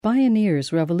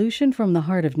Bioneers Revolution from the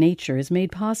Heart of Nature is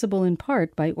made possible in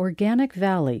part by Organic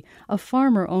Valley, a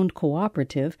farmer-owned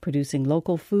cooperative producing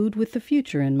local food with the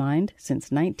future in mind since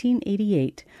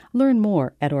 1988. Learn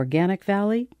more at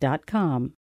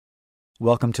organicvalley.com.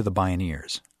 Welcome to the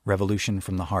Bioneers, Revolution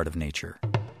from the Heart of Nature.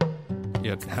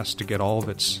 It has to get all of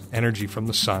its energy from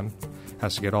the sun,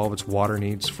 has to get all of its water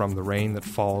needs from the rain that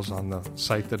falls on the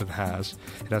site that it has.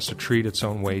 It has to treat its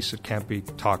own waste. It can't be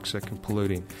toxic and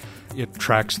polluting. It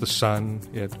tracks the sun.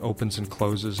 It opens and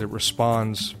closes. It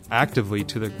responds actively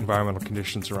to the environmental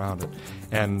conditions around it.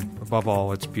 And above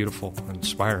all, it's beautiful and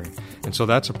inspiring. And so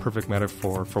that's a perfect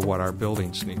metaphor for what our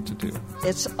buildings need to do.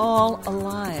 It's all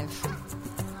alive.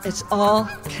 It's all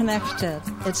connected.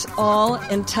 It's all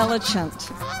intelligent.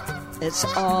 It's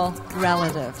all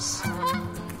relatives.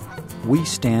 We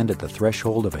stand at the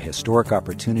threshold of a historic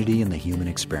opportunity in the human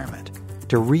experiment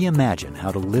to reimagine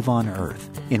how to live on Earth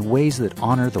in ways that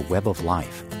honor the web of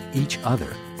life, each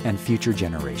other, and future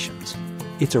generations.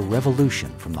 It's a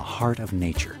revolution from the heart of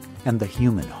nature and the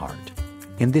human heart.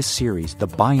 In this series, The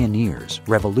Bioneers,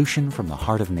 Revolution from the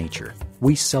Heart of Nature,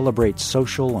 we celebrate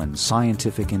social and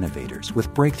scientific innovators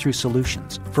with breakthrough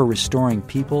solutions for restoring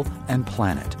people and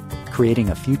planet, creating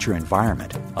a future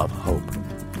environment of hope.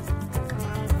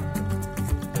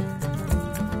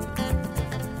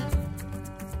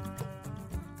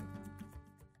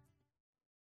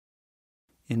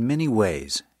 In many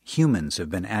ways, humans have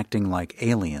been acting like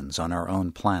aliens on our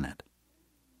own planet.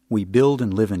 We build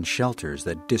and live in shelters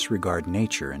that disregard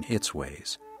nature and its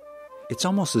ways. It's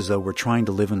almost as though we're trying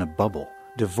to live in a bubble,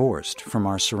 divorced from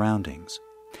our surroundings.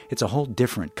 It's a whole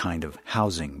different kind of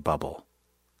housing bubble.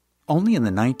 Only in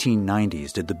the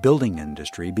 1990s did the building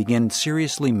industry begin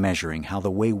seriously measuring how the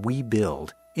way we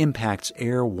build impacts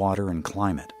air, water, and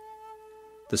climate.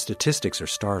 The statistics are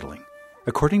startling.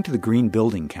 According to the Green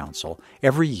Building Council,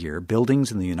 every year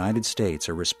buildings in the United States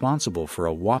are responsible for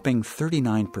a whopping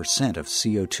 39% of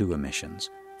CO2 emissions,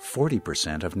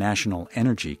 40% of national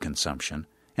energy consumption,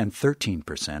 and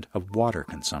 13% of water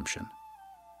consumption.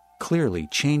 Clearly,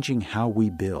 changing how we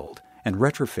build and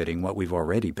retrofitting what we've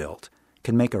already built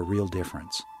can make a real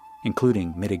difference,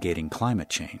 including mitigating climate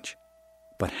change.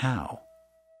 But how?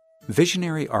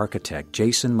 Visionary architect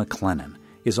Jason McLennan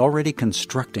is already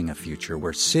constructing a future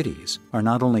where cities are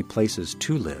not only places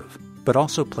to live, but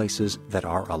also places that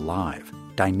are alive,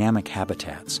 dynamic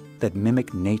habitats that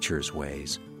mimic nature's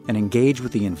ways and engage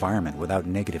with the environment without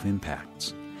negative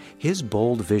impacts. His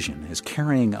bold vision is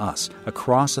carrying us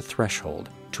across a threshold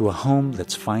to a home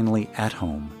that's finally at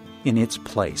home, in its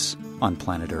place on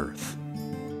planet Earth.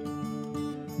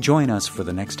 Join us for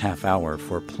the next half hour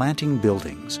for Planting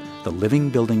Buildings, the Living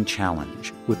Building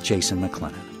Challenge with Jason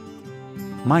McLennan.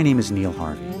 My name is Neil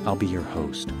Harvey. I'll be your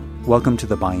host. Welcome to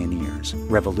the Bioneers,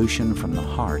 Revolution from the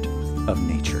Heart of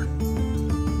Nature.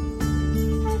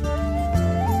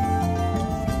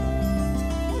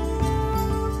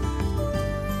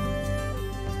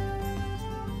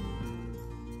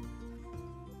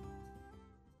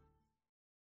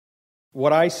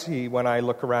 What I see when I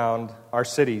look around our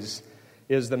cities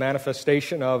is the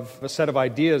manifestation of a set of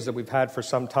ideas that we've had for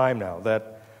some time now,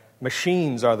 that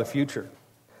machines are the future.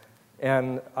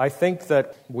 And I think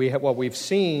that what we've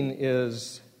seen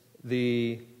is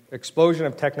the explosion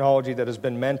of technology that has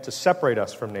been meant to separate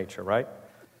us from nature, right?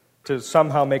 To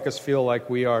somehow make us feel like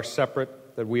we are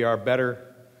separate, that we are better.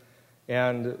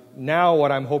 And now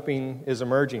what I'm hoping is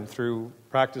emerging through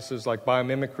practices like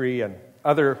biomimicry and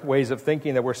other ways of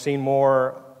thinking, that we're seeing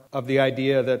more of the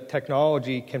idea that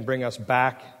technology can bring us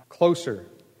back closer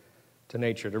to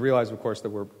nature, to realize, of course,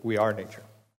 that we are nature.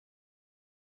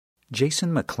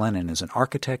 Jason McLennan is an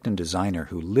architect and designer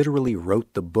who literally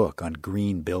wrote the book on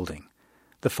green building.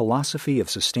 The philosophy of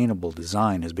sustainable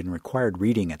design has been required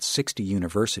reading at 60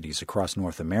 universities across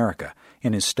North America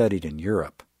and is studied in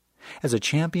Europe. As a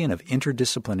champion of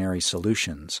interdisciplinary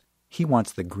solutions, he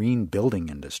wants the green building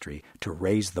industry to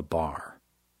raise the bar.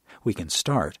 We can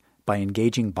start by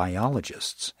engaging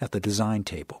biologists at the design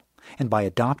table and by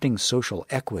adopting social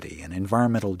equity and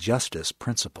environmental justice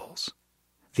principles.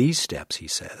 These steps, he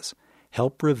says,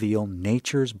 help reveal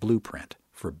nature's blueprint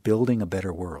for building a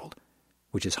better world,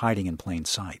 which is hiding in plain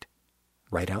sight,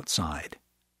 right outside.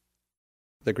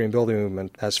 The green building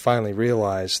movement has finally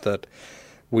realized that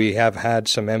we have had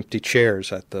some empty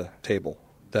chairs at the table,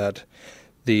 that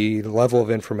the level of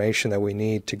information that we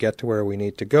need to get to where we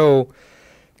need to go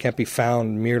can't be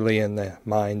found merely in the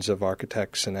minds of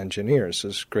architects and engineers,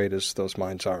 as great as those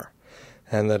minds are,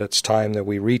 and that it's time that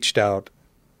we reached out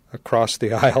across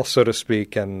the aisle, so to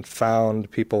speak, and found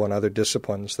people in other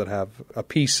disciplines that have a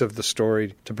piece of the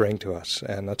story to bring to us,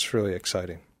 and that's really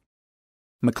exciting.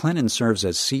 McLennan serves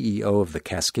as CEO of the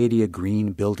Cascadia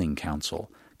Green Building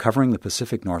Council, covering the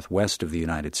Pacific Northwest of the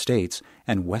United States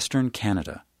and Western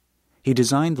Canada. He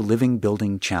designed the Living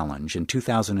Building Challenge in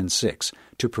 2006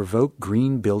 to provoke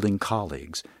green building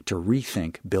colleagues to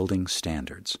rethink building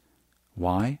standards.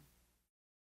 Why?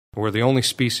 We're the only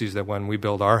species that when we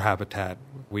build our habitat,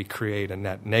 we create a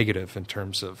net negative in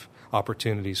terms of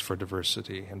opportunities for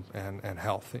diversity and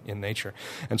health in nature.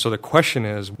 And so the question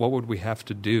is, what would we have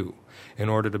to do in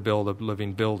order to build a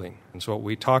living building? And so what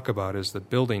we talk about is that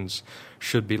buildings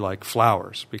should be like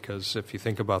flowers, because if you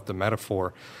think about the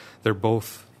metaphor, they're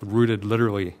both rooted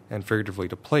literally and figuratively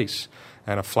to place.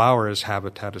 And a flower is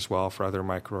habitat as well for other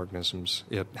microorganisms.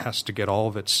 It has to get all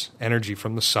of its energy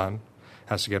from the sun,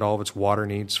 has to get all of its water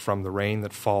needs from the rain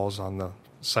that falls on the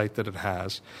site that it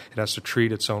has. It has to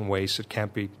treat its own waste. It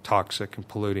can't be toxic and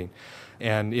polluting.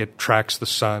 And it tracks the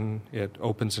sun. It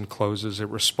opens and closes. It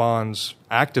responds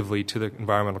actively to the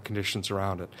environmental conditions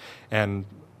around it. And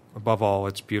above all,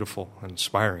 it's beautiful and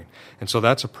inspiring. And so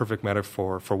that's a perfect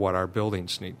metaphor for what our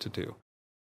buildings need to do.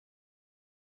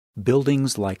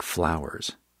 Buildings like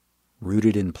flowers,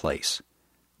 rooted in place,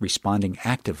 responding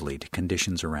actively to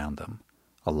conditions around them,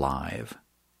 alive.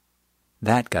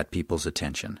 That got people's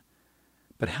attention.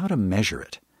 But how to measure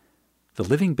it? The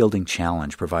Living Building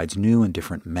Challenge provides new and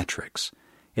different metrics.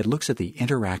 It looks at the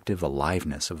interactive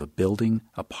aliveness of a building,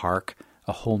 a park,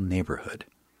 a whole neighborhood.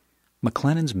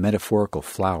 McLennan's metaphorical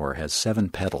flower has 7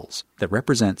 petals that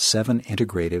represent 7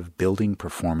 integrative building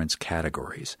performance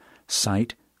categories: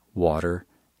 site, water,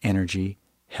 energy,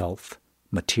 health,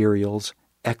 materials,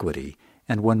 equity,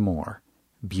 and one more,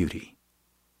 beauty.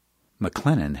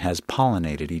 McLennan has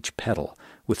pollinated each petal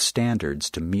with standards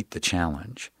to meet the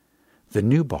challenge. The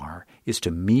new bar is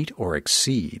to meet or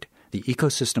exceed the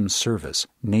ecosystem service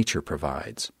nature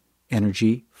provides: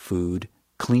 energy, food,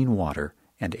 clean water,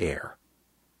 and air.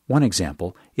 One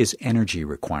example is energy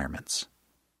requirements.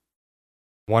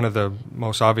 One of the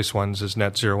most obvious ones is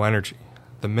net zero energy.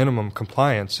 The minimum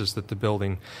compliance is that the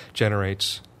building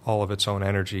generates all of its own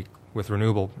energy with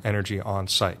renewable energy on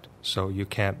site. So you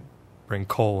can't bring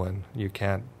coal in, you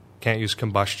can't use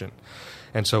combustion.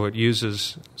 And so it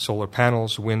uses solar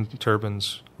panels, wind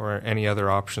turbines, or any other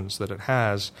options that it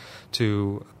has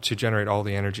to generate all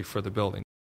the energy for the building.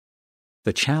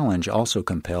 The challenge also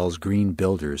compels green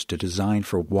builders to design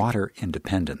for water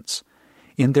independence.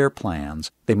 In their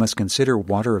plans, they must consider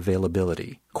water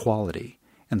availability, quality,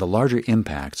 and the larger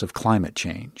impacts of climate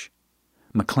change.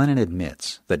 McLennan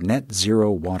admits that net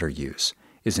zero water use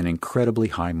is an incredibly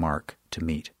high mark to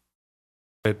meet.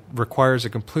 It requires a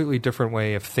completely different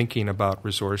way of thinking about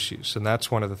resource use, and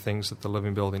that's one of the things that the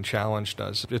Living Building Challenge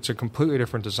does. It's a completely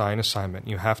different design assignment.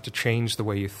 You have to change the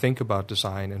way you think about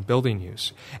design and building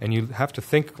use, and you have to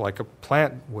think like a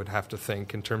plant would have to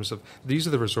think in terms of, these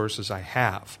are the resources I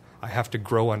have. I have to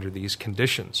grow under these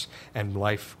conditions, and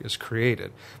life is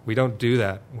created. We don't do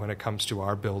that when it comes to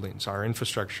our buildings, our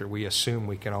infrastructure. We assume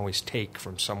we can always take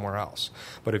from somewhere else.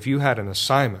 But if you had an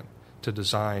assignment to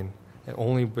design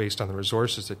only based on the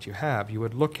resources that you have, you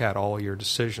would look at all your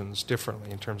decisions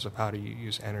differently in terms of how do you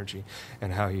use energy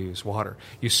and how you use water.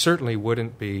 You certainly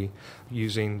wouldn't be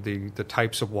using the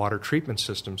types of water treatment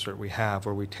systems that we have,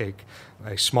 where we take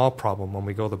a small problem. When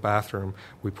we go to the bathroom,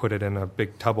 we put it in a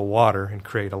big tub of water and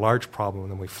create a large problem,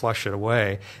 and then we flush it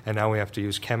away, and now we have to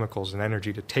use chemicals and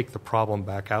energy to take the problem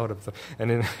back out of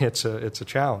it's a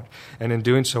challenge. And in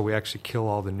doing so, we actually kill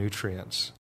all the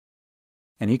nutrients.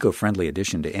 An eco-friendly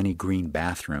addition to any green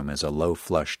bathroom is a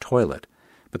low-flush toilet,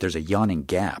 but there's a yawning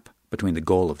gap between the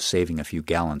goal of saving a few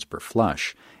gallons per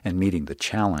flush and meeting the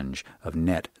challenge of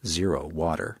net zero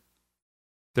water.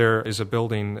 There is a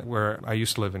building where I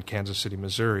used to live in Kansas City,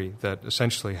 Missouri, that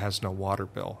essentially has no water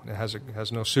bill. It has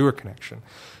no sewer connection.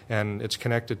 And it's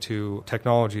connected to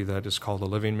technology that is called a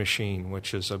living machine,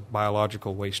 which is a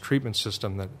biological waste treatment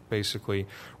system that basically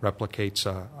replicates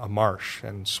a marsh.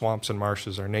 And swamps and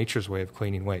marshes are nature's way of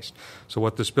cleaning waste. So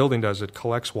what this building does, it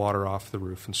collects water off the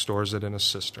roof and stores it in a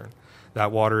cistern.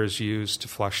 That water is used to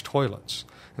flush toilets.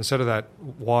 Instead of that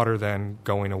water then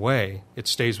going away, it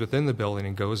stays within the building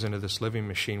and goes into this living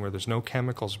machine where there's no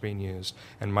chemicals being used,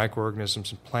 and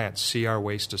microorganisms and plants see our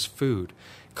waste as food,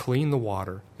 clean the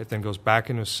water. It then goes back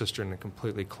into a cistern in a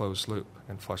completely closed loop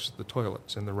and flushes the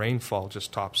toilets. And the rainfall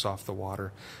just tops off the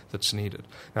water that's needed.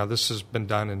 Now, this has been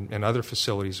done in other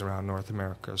facilities around North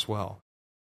America as well.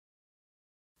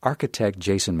 Architect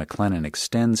Jason McLennan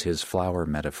extends his flower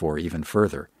metaphor even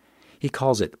further. He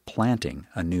calls it planting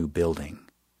a new building.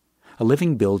 A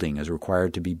living building is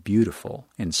required to be beautiful,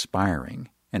 inspiring,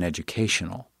 and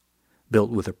educational. built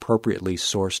with appropriately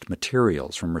sourced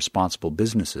materials from responsible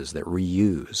businesses that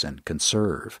reuse and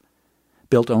conserve,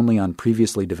 built only on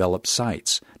previously developed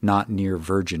sites, not near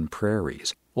virgin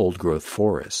prairies, old-growth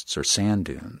forests, or sand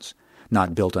dunes,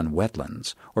 not built on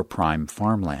wetlands or prime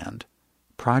farmland.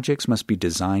 Projects must be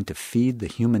designed to feed the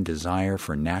human desire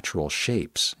for natural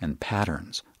shapes and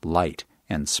patterns, light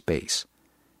and space,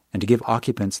 and to give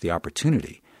occupants the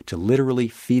opportunity to literally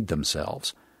feed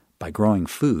themselves by growing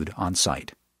food on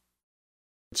site.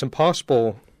 It's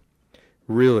impossible,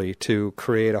 really, to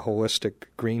create a holistic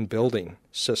green building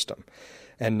system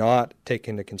and not take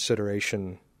into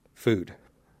consideration food.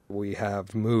 We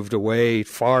have moved away,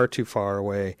 far too far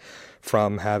away,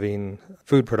 from having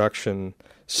food production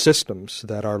systems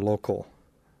that are local,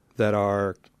 that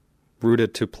are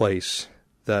rooted to place,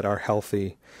 that are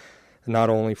healthy, not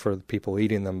only for the people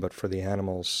eating them, but for the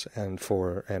animals and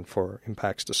for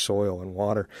impacts to soil and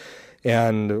water.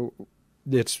 And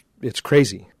it's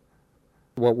crazy.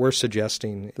 What we're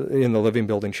suggesting in the Living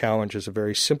Building Challenge is a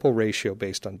very simple ratio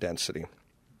based on density.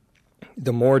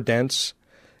 The more dense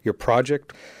your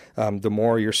project, the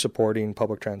more you're supporting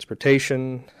public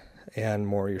transportation and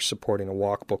more you're supporting a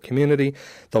walkable community,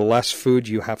 the less food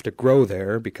you have to grow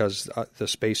there because the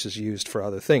space is used for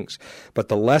other things. But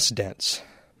the less dense,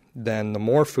 then the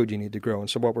more food you need to grow. And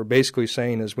so what we're basically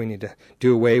saying is we need to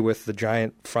do away with the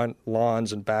giant front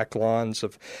lawns and back lawns,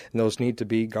 and those need to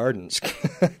be gardens.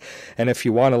 And if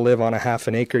you want to live on a half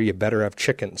an acre, you better have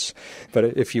chickens. But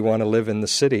if you want to live in the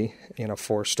city in a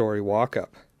 4-story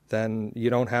walk-up, then you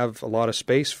don't have a lot of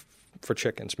space for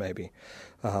chickens maybe.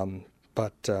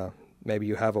 But maybe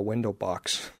you have a window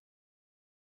box.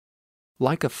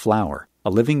 Like a flower, a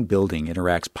living building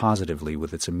interacts positively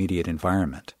with its immediate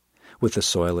environment, with the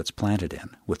soil it's planted in,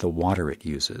 with the water it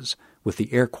uses, with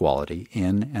the air quality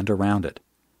in and around it.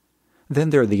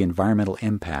 Then there are the environmental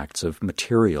impacts of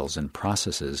materials and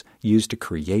processes used to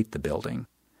create the building.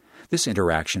 This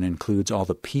interaction includes all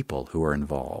the people who are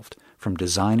involved, from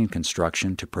design and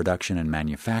construction to production and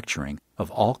manufacturing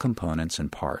of all components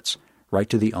and parts, right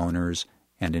to the owners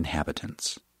and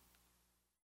inhabitants.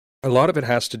 A lot of it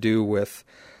has to do with,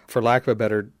 for lack of a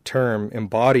better term,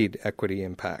 embodied equity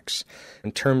impacts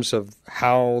in terms of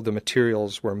how the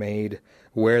materials were made,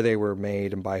 where they were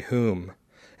made, and by whom,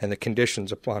 and the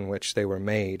conditions upon which they were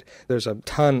made. There's a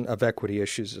ton of equity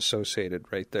issues associated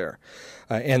right there,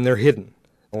 and they're hidden.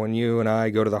 When you and I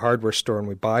go to the hardware store and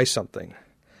we buy something,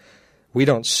 we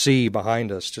don't see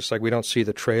behind us, just like we don't see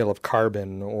the trail of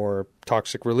carbon or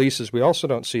toxic releases, we also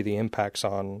don't see the impacts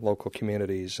on local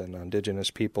communities and Indigenous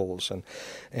peoples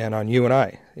and on you and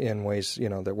I in ways,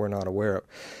 that we're not aware of.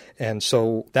 And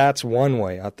so that's one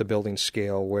way at the building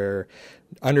scale where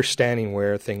understanding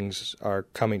where things are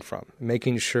coming from,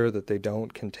 making sure that they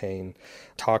don't contain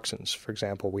toxins. For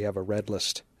example, we have a red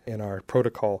list in our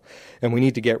protocol, and we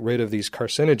need to get rid of these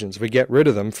carcinogens. We get rid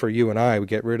of them for you and I, we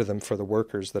get rid of them for the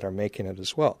workers that are making it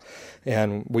as well.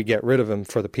 And we get rid of them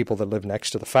for the people that live next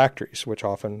to the factories, which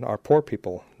often are poor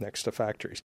people next to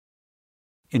factories.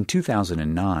 In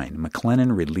 2009,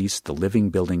 McLennan released the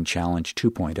Living Building Challenge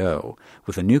 2.0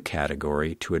 with a new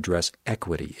category to address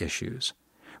equity issues.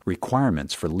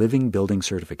 Requirements for living building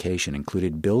certification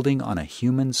included building on a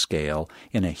human scale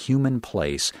in a human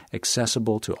place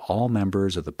accessible to all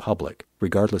members of the public,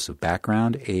 regardless of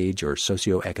background, age, or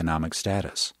socioeconomic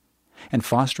status, and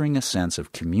fostering a sense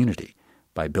of community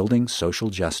by building social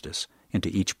justice into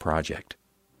each project.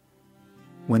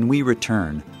 When we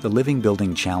return, the Living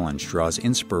Building Challenge draws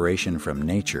inspiration from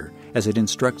nature as it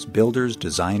instructs builders,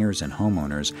 designers, and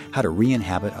homeowners how to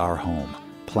re-inhabit our home,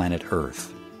 planet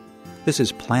Earth. This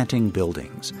is Planting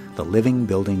Buildings, the Living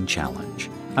Building Challenge.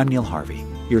 I'm Neil Harvey.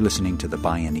 You're listening to The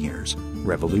Bioneers,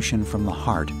 Revolution from the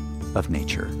Heart of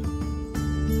Nature.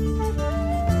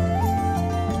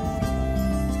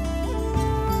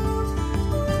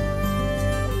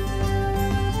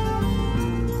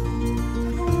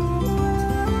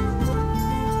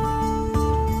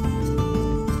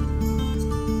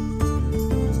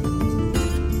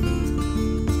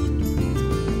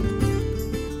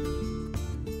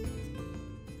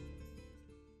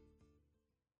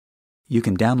 You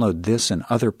can download this and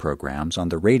other programs on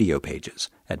the radio pages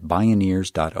at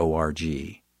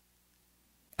bioneers.org.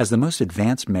 As the most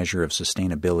advanced measure of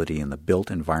sustainability in the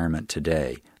built environment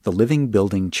today, the Living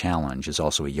Building Challenge is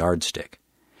also a yardstick.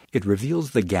 It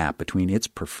reveals the gap between its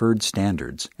preferred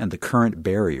standards and the current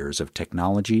barriers of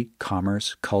technology,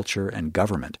 commerce, culture, and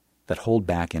government that hold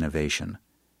back innovation.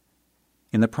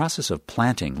 In the process of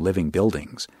planting living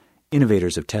buildings,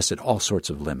 innovators have tested all sorts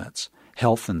of limits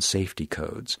health and safety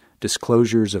codes,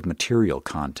 disclosures of material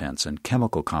contents and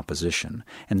chemical composition,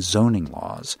 and zoning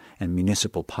laws and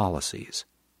municipal policies.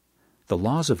 The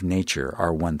laws of nature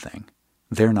are one thing.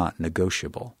 They're not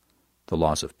negotiable. The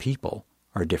laws of people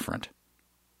are different.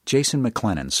 Jason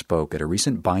McLennan spoke at a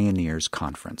recent Bioneers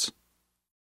conference.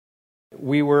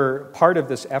 We were part of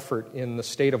this effort in the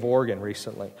state of Oregon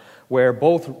recently, where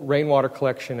both rainwater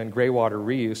collection and greywater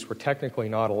reuse were technically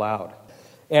not allowed.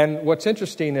 And what's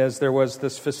interesting is there was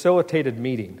this facilitated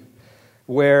meeting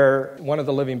where one of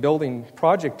the Living Building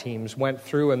project teams went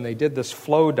through and they did this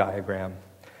flow diagram.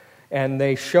 And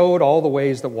they showed all the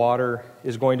ways that water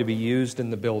is going to be used in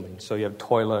the building. So you have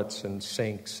toilets and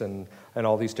sinks and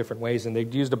all these different ways. And they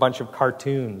used a bunch of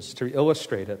cartoons to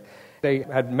illustrate it. They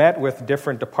had met with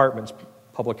different departments,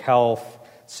 public health,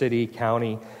 city,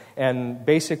 county, and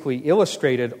basically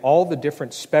illustrated all the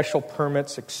different special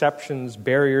permits, exceptions,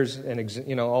 barriers,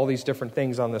 and all these different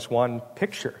things on this one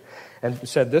picture. And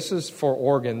said, this is for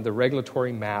Oregon, the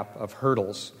regulatory map of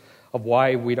hurdles of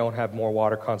why we don't have more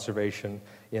water conservation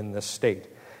in this state.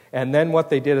 And then what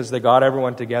they did is they got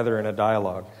everyone together in a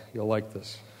dialogue. You'll like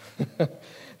this.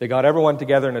 They got everyone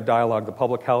together in a dialogue, the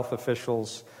public health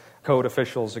officials, code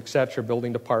officials, etc.,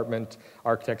 building department,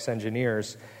 architects,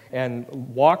 engineers, and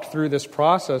walked through this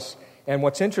process. And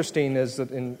what's interesting is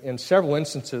that in several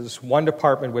instances, one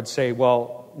department would say,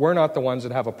 well, we're not the ones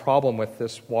that have a problem with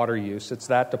this water use, it's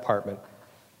that department.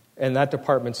 And that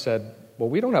department said, well,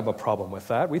 we don't have a problem with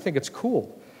that, we think it's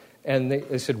cool. And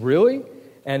they said, really?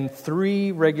 And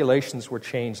 3 regulations were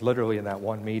changed literally in that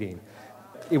one meeting.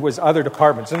 It was other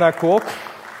departments. Isn't that cool?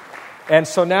 And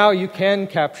so now you can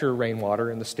capture rainwater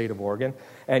in the state of Oregon,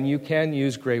 and you can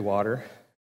use greywater.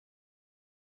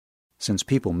 Since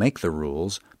people make the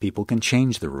rules, people can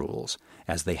change the rules,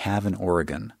 as they have in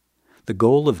Oregon. The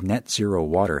goal of net zero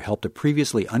water helped a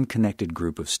previously unconnected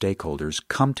group of stakeholders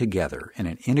come together in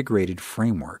an integrated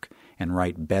framework and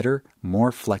write better,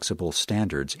 more flexible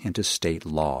standards into state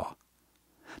law.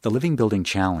 The Living Building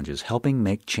Challenge is helping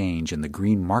make change in the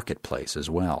green marketplace as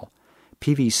well.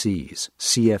 PVCs,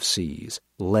 CFCs,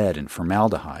 lead, and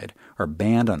formaldehyde are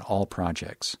banned on all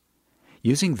projects.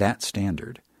 Using that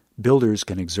standard, builders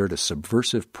can exert a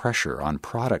subversive pressure on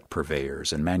product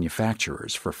purveyors and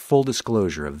manufacturers for full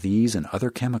disclosure of these and other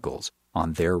chemicals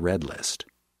on their red list.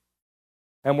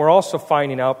 And we're also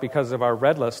finding out, because of our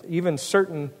red list, even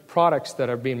certain products that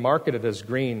are being marketed as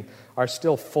green are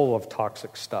still full of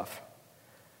toxic stuff,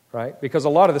 right? Because a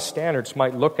lot of the standards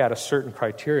might look at a certain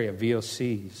criteria,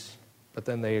 VOCs, but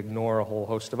then they ignore a whole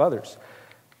host of others.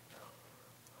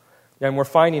 And we're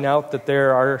finding out that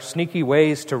there are sneaky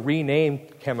ways to rename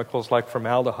chemicals like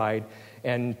formaldehyde,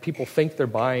 and people think they're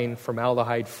buying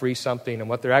formaldehyde-free something, and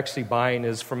what they're actually buying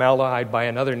is formaldehyde by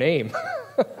another name.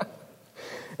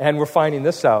 And we're finding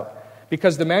this out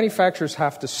because the manufacturers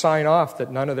have to sign off that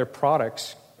none of their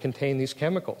products contain these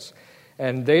chemicals.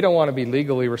 And they don't want to be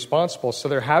legally responsible, so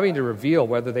they're having to reveal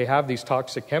whether they have these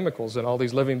toxic chemicals in all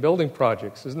these living building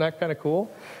projects. Isn't that kind of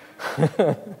cool?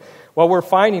 What we're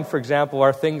finding, for example,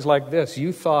 are things like this.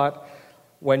 You thought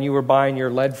when you were buying your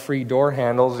lead-free door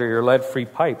handles or your lead-free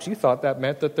pipes, you thought that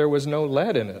meant that there was no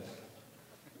lead in it.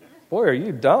 Boy, are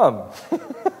you dumb.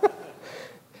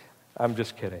 I'm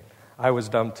just kidding. I was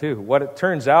dumb too. What it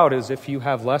turns out is if you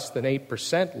have less than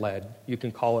 8% lead, you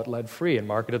can call it lead-free and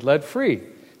market it lead-free,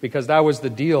 because that was the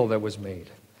deal that was made.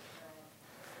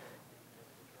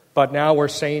 But now we're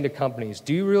saying to companies,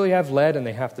 do you really have lead? And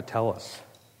they have to tell us.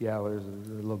 Yeah, well, there's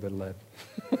a little bit of lead.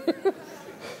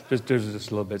 there's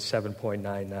just a little bit,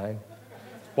 7.99.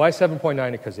 Why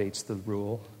 7.9? Because 8's the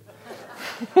rule.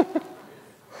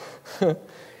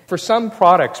 For some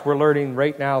products, we're learning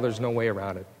right now there's no way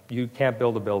around it. You can't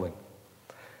build a building.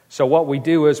 So what we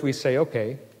do is we say,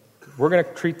 okay, we're going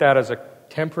to treat that as a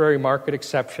temporary market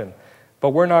exception, but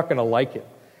we're not going to like it.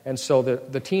 And so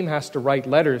the team has to write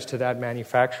letters to that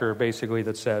manufacturer basically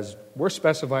that says, we're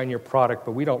specifying your product,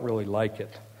 but we don't really like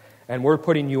it. And we're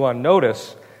putting you on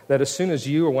notice that as soon as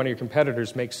you or one of your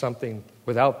competitors makes something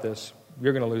without this,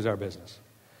 you're going to lose our business.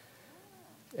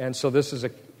 And so this is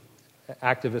an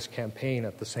activist campaign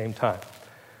at the same time.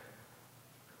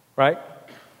 Right?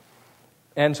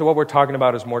 And so what we're talking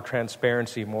about is more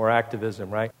transparency, more activism,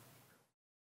 right?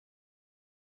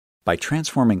 By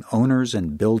transforming owners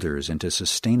and builders into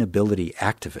sustainability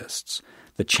activists,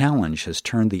 the challenge has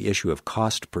turned the issue of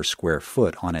cost per square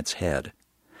foot on its head.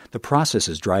 The process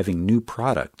is driving new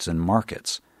products and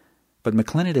markets. But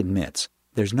McLennan admits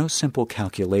there's no simple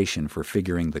calculation for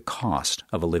figuring the cost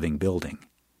of a living building.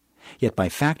 Yet by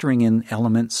factoring in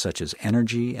elements such as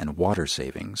energy and water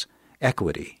savings,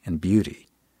 equity and beauty,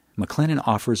 McLennan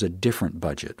offers a different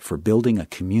budget for building a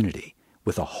community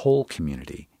with a whole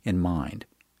community in mind.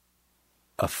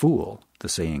 A fool, the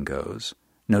saying goes,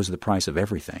 knows the price of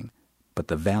everything, but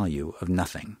the value of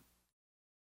nothing.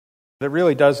 It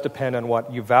really does depend on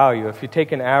what you value. If you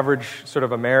take an average sort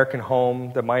of American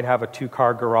home that might have a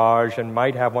 2-car garage and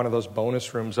might have one of those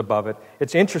bonus rooms above it,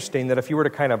 it's interesting that if you were to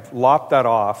kind of lop that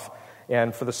off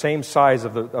and for the same size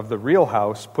of the real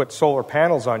house, put solar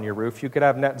panels on your roof, you could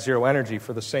have net zero energy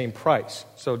for the same price.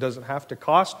 So does it have to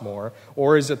cost more,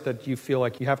 or is it that you feel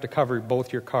like you have to cover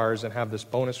both your cars and have this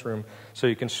bonus room so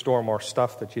you can store more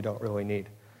stuff that you don't really need?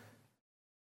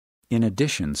 In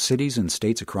addition, cities and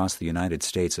states across the United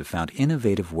States have found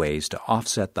innovative ways to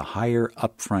offset the higher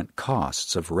upfront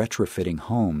costs of retrofitting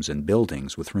homes and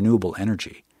buildings with renewable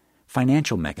energy.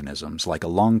 Financial mechanisms like a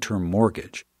long-term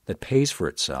mortgage that pays for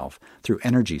itself through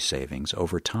energy savings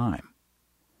over time.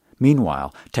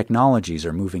 Meanwhile, technologies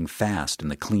are moving fast in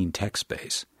the clean tech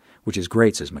space, which is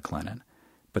great, says McLennan,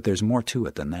 but there's more to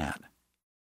it than that.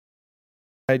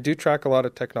 I do track a lot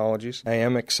of technologies. I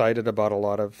am excited about a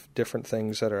lot of different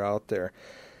things that are out there.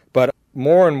 But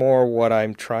more and more what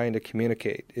I'm trying to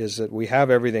communicate is that we have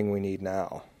everything we need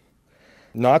now.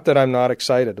 Not that I'm not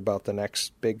excited about the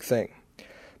next big thing,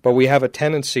 but we have a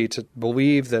tendency to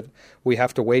believe that we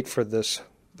have to wait for this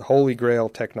holy grail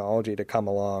technology to come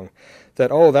along, that,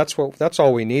 that's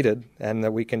all we needed, and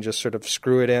that we can just sort of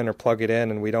screw it in or plug it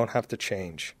in and we don't have to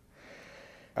change.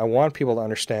 I want people to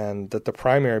understand that the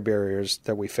primary barriers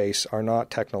that we face are not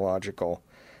technological,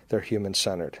 they're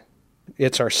human-centered.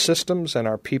 It's our systems and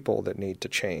our people that need to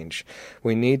change.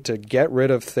 We need to get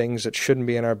rid of things that shouldn't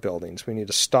be in our buildings. We need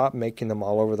to stop making them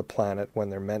all over the planet when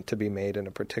they're meant to be made in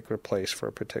a particular place for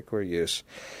a particular use.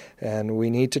 And we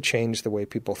need to change the way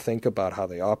people think about how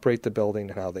they operate the building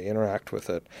and how they interact with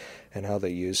it and how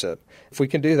they use it. If we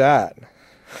can do that,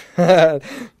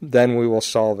 then we will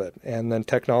solve it. And then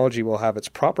technology will have its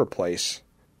proper place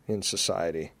in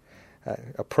society,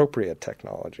 appropriate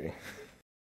technology.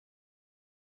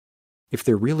 If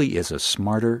there really is a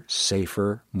smarter,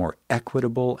 safer, more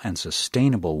equitable and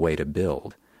sustainable way to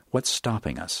build, what's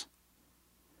stopping us?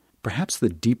 Perhaps the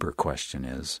deeper question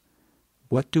is,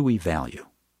 what do we value?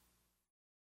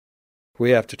 We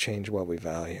have to change what we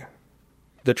value.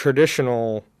 The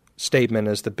traditional statement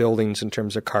is the buildings in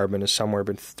terms of carbon is somewhere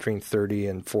between 30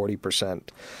 and 40%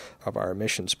 of our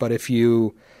emissions. But if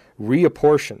you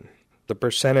reapportion the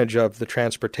percentage of the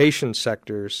transportation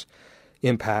sector's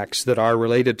impacts that are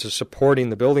related to supporting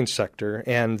the building sector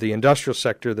and the industrial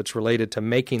sector that's related to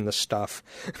making the stuff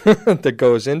that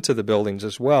goes into the buildings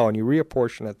as well, and you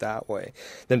reapportion it that way,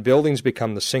 then buildings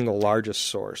become the single largest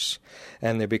source,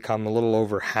 and they become a little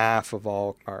over half of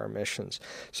all our emissions.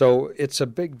 So it's a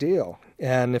big deal.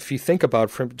 And if you think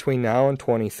about from between now and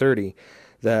 2030,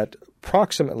 that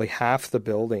approximately half the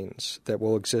buildings that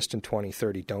will exist in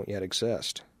 2030 don't yet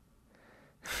exist.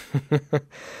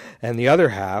 And the other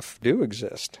half do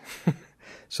exist.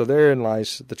 So therein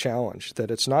lies the challenge,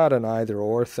 that it's not an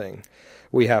either-or thing.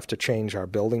 We have to change our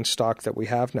building stock that we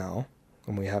have now,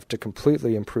 and we have to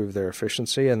completely improve their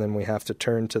efficiency, and then we have to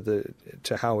turn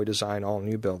to how we design all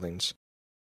new buildings.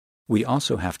 We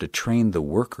also have to train the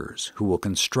workers who will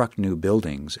construct new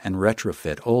buildings and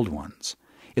retrofit old ones.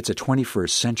 It's a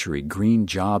 21st century green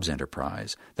jobs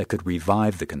enterprise that could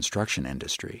revive the construction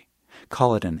industry.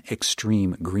 Call it an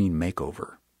extreme green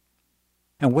makeover.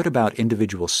 And what about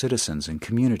individual citizens and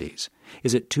communities?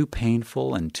 Is it too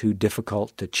painful and too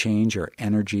difficult to change our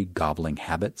energy-gobbling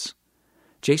habits?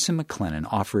 Jason McLennan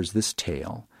offers this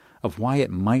tale of why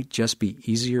it might just be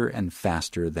easier and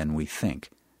faster than we think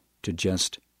to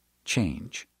just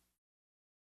change.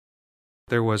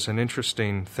 There was an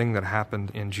interesting thing that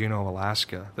happened in Juneau,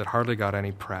 Alaska that hardly got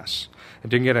any press. It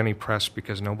didn't get any press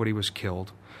because nobody was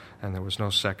killed and there was no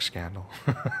sex scandal.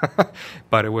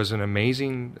 But it was an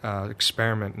amazing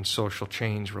experiment in social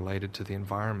change related to the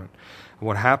environment.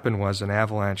 What happened was an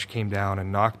avalanche came down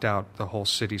and knocked out the whole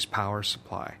city's power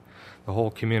supply. The whole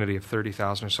community of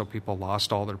 30,000 or so people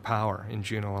lost all their power in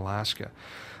Juneau, Alaska.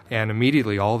 And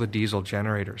immediately all the diesel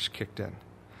generators kicked in.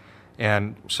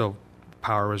 And so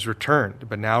power was returned,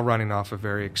 but now running off a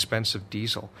very expensive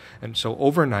diesel. And so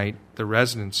overnight, the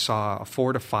residents saw a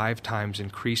 4 to 5 times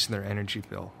increase in their energy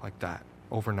bill like that,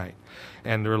 overnight.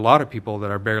 And there are a lot of people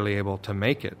that are barely able to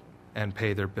make it and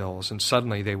pay their bills, and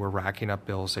suddenly they were racking up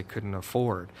bills they couldn't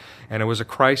afford. And it was a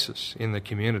crisis in the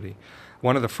community.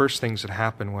 One of the first things that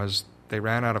happened was They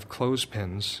ran out of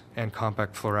clothespins and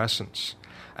compact fluorescents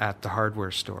at the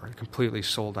hardware store. Completely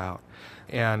sold out.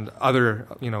 And other,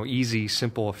 easy,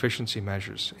 simple efficiency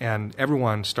measures. And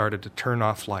everyone started to turn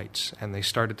off lights, and they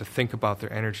started to think about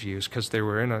their energy use because they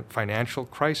were in a financial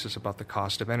crisis about the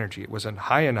cost of energy. It wasn't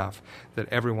high enough that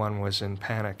everyone was in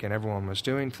panic and everyone was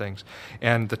doing things.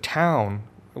 And the town,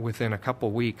 within a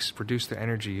couple weeks, reduced their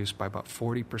energy use by about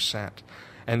 40%.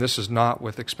 And this is not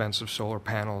with expensive solar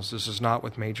panels. This is not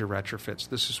with major retrofits.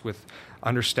 This is with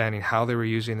understanding how they were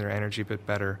using their energy a bit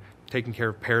better, taking care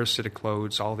of parasitic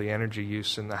loads, all the energy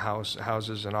use in the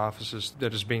houses and offices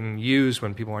that is being used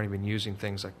when people aren't even using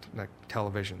things like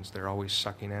televisions. They're always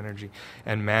sucking energy,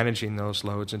 and managing those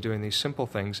loads and doing these simple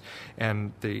things,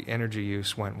 and the energy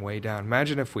use went way down.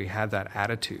 Imagine if we had that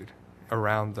attitude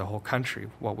around the whole country,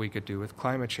 what we could do with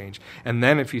climate change. And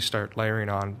then if you start layering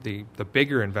on the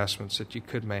bigger investments that you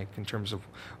could make in terms of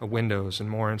windows and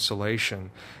more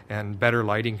insulation and better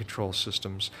lighting control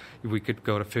systems, we could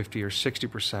go to 50 or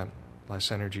 60%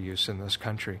 less energy use in this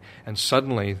country. And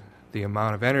suddenly the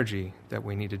amount of energy that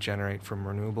we need to generate from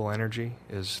renewable energy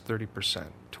is 30%,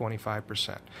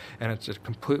 25%. And it's a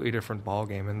completely different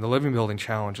ballgame. And the Living Building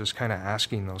Challenge is kind of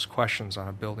asking those questions on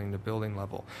a building-to-building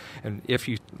level. And if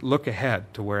you look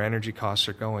ahead to where energy costs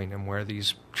are going and where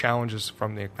these challenges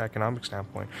from the economic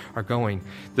standpoint are going,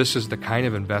 this is the kind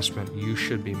of investment you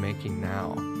should be making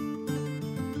now.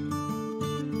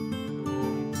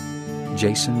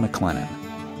 Jason McLennan,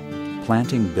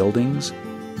 Planting Buildings,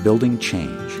 Building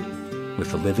Change,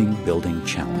 with the Living Building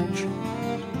Challenge.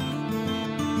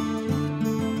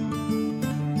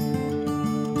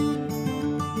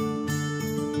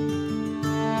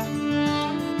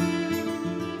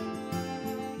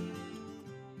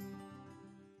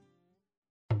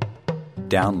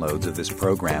 Downloads of this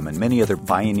program and many other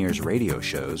Bioneers radio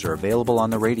shows are available on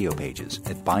the radio pages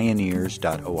at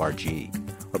bioneers.org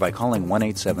or by calling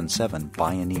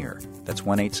 1-877-BIONEER. That's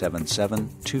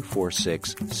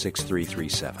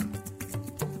 1-877-246-6337.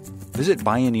 Visit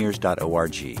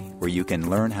Bioneers.org, where you can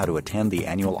learn how to attend the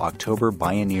annual October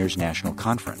Bioneers National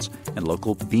Conference and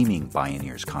local Beaming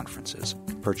Bioneers conferences.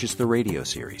 Purchase the radio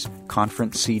series,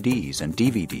 conference CDs and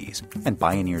DVDs, and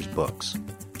Bioneers books.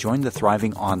 Join the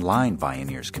thriving online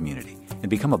Bioneers community and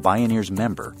become a Bioneers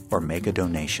member or make a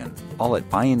donation, all at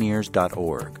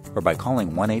Bioneers.org or by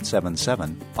calling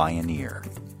 1-877-BIONEER.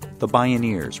 The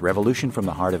Bioneers, Revolution from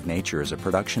the Heart of Nature is a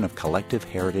production of Collective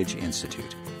Heritage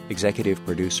Institute. Executive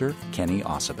producer, Kenny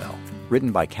Ausubel.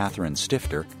 Written by Catherine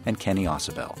Stifter and Kenny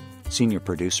Ausubel. Senior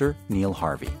producer, Neil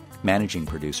Harvey. Managing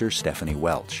producer, Stephanie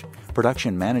Welch.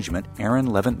 Production management, Aaron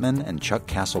Leventman and Chuck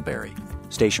Castleberry.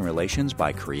 Station relations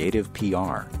by Creative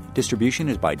PR. Distribution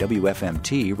is by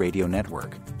WFMT Radio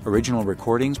Network. Original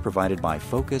recordings provided by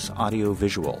Focus Audio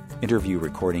Visual. Interview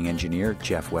recording engineer,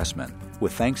 Jeff Westman.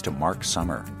 With thanks to Mark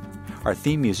Summer. Our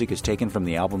theme music is taken from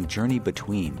the album Journey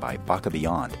Between by Baka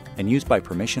Beyond and used by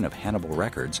permission of Hannibal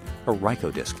Records, a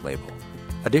Rykodisc label.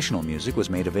 Additional music was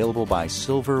made available by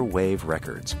Silver Wave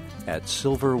Records at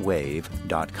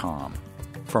silverwave.com.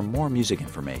 For more music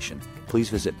information, please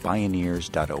visit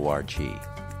Bioneers.org.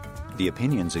 The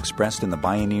opinions expressed in the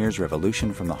Bioneers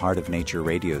Revolution from the Heart of Nature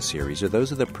radio series are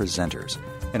those of the presenters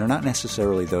and are not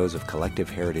necessarily those of Collective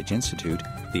Heritage Institute,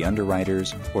 the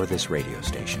underwriters, or this radio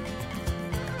station.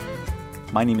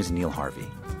 My name is Neil Harvey.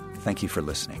 Thank you for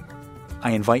listening.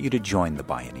 I invite you to join the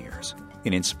Bioneers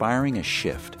in inspiring a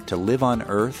shift to live on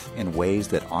Earth in ways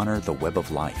that honor the web of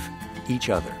life, each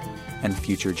other, and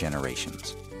future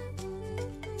generations.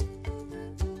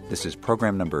 This is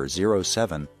program number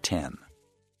 0710.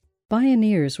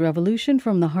 Bioneers Revolution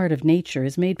from the Heart of Nature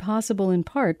is made possible in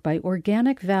part by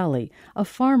Organic Valley, a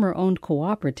farmer-owned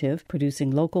cooperative producing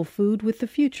local food with the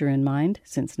future in mind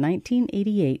since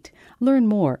 1988. Learn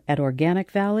more at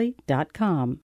organicvalley.com.